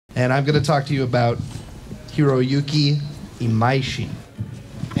and I'm going to talk to you about Hiroyuki Imaishi.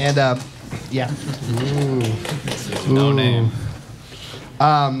 And, yeah. No name.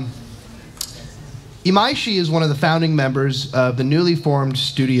 Imaishi is one of the founding members of the newly formed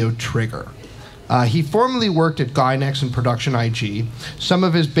studio Trigger. He formerly worked at Gainax and Production IG. Some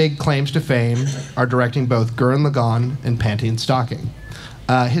of his big claims to fame are directing both Gurren Lagann and Panty and Stocking.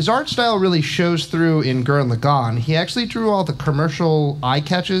 His art style really shows through in Gurren Lagann. He actually drew all the commercial eye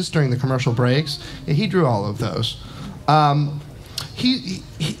catches during the commercial breaks. Yeah, he drew all of those. He,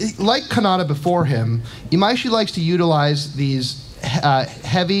 like Kanada before him, Imaishi likes to utilize these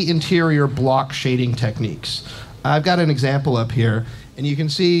heavy interior block shading techniques. I've got an example up here, and you can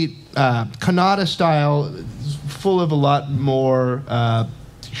see Kanada style is full of a lot more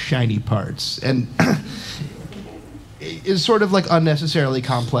shiny parts, and is sort of like unnecessarily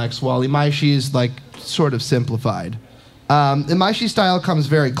complex, while Imaishi is like sort of simplified. Imaishi's style comes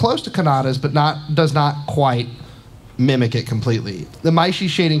very close to Kanada's, but does not quite mimic it completely. The Imaishi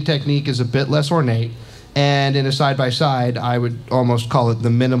shading technique is a bit less ornate, and in a side-by-side, I would almost call it the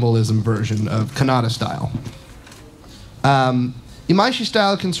minimalism version of Kanada style. Imaishi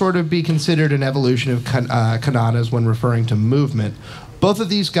style can sort of be considered an evolution of Kanada's when referring to movement. Both of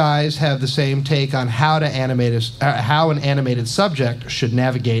these guys have the same take on how to how an animated subject should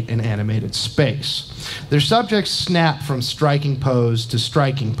navigate an animated space. Their subjects snap from striking pose to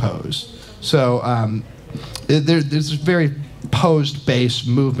striking pose. So there's very posed-based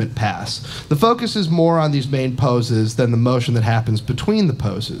movement paths. The focus is more on these main poses than the motion that happens between the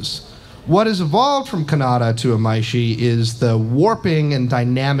poses. What has evolved from Kanada to Imaishi is the warping and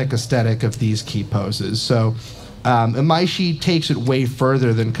dynamic aesthetic of these key poses. So Imaishi takes it way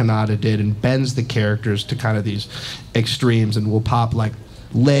further than Kanada did and bends the characters to kind of these extremes, and will pop like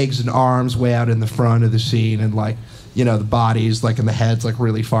legs and arms way out in the front of the scene, and like, you know, the bodies like and the heads like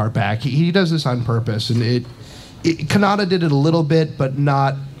really far back. He does this on purpose, and Kanada did it a little bit, but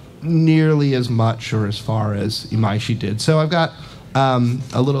not nearly as much or as far as Imaishi did. So I've got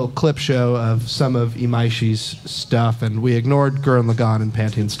a little clip show of some of Imaishi's stuff, and we ignored Gurren Lagann and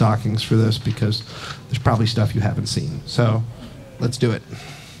Panty and Stockings for this because there's probably stuff you haven't seen. So let's do it.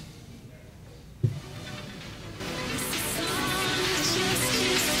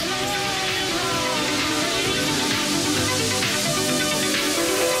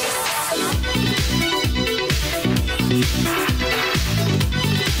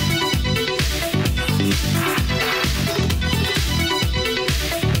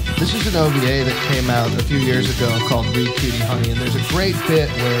 This is an OVA that came out a few years ago called Read Cutie Honey, and there's a great bit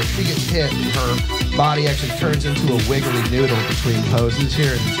where she gets hit and her body actually turns into a wiggly noodle between poses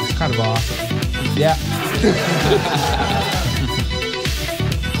here, and it's kind of awesome. Yeah.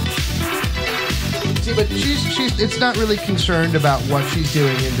 See, but it's not really concerned about what she's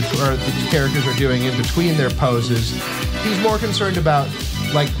doing in between, or the characters are doing in between their poses. He's more concerned about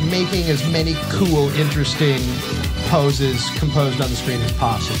like making as many cool, interesting poses composed on the screen as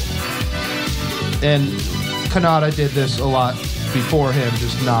possible. And Kanada did this a lot before him,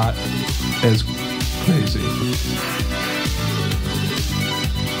 just not as crazy.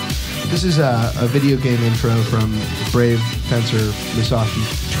 This is a video game intro from Brave Fencer Musashi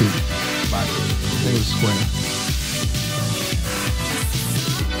 2. I think it was Square.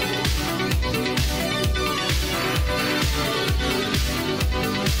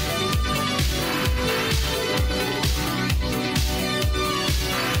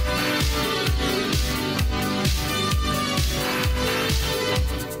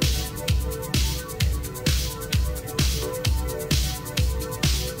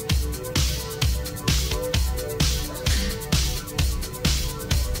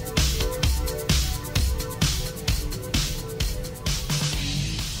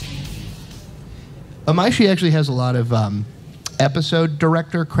 Imaishi actually has a lot of episode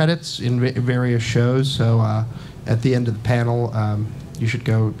director credits in various shows, so at the end of the panel, you should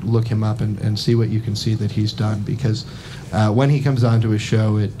go look him up and see what you can see that he's done, because when he comes onto his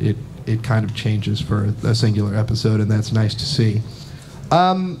show, it kind of changes for a singular episode, and that's nice to see.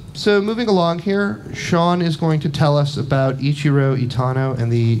 So moving along here, Sean is going to tell us about Ichiro Itano and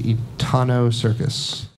the Itano Circus.